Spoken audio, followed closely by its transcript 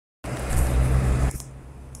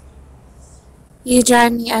You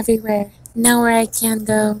drive me everywhere, nowhere I can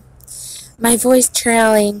go. My voice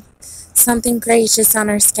trailing, something gracious on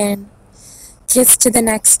our skin. Kiss to the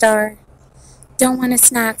next star. Don't want a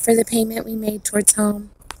snack for the payment we made towards home.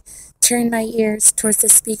 Turn my ears towards the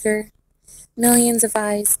speaker. Millions of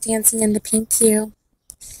eyes dancing in the pink hue,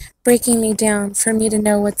 breaking me down for me to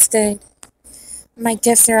know what's good. My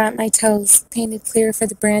gifts are at my toes, painted clear for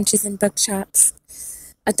the branches in bookshops.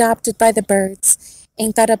 Adopted by the birds,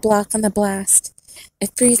 ain't that a block on the blast?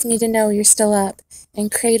 It frees me to know you're still up,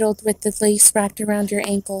 and cradled with the lace wrapped around your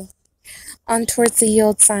ankle. On towards the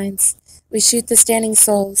yield signs, we shoot the standing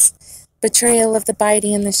souls, betrayal of the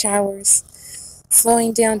biting in the showers,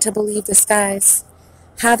 slowing down to believe the skies.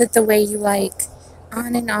 Have it the way you like.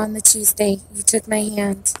 On and on the Tuesday, you took my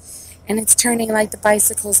hand, and it's turning like the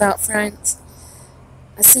bicycles out front.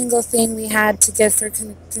 A single thing we had to give for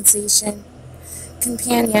compensation.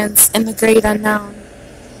 Companions in the great unknown.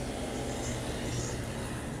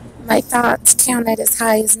 My thoughts counted as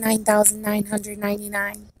high as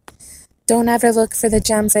 9,999. Don't ever look for the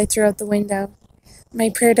gems I threw out the window.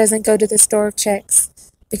 My prayer doesn't go to the store of chicks,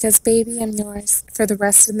 because baby, I'm yours for the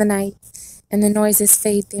rest of the night, and the noises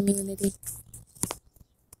fade the immunity.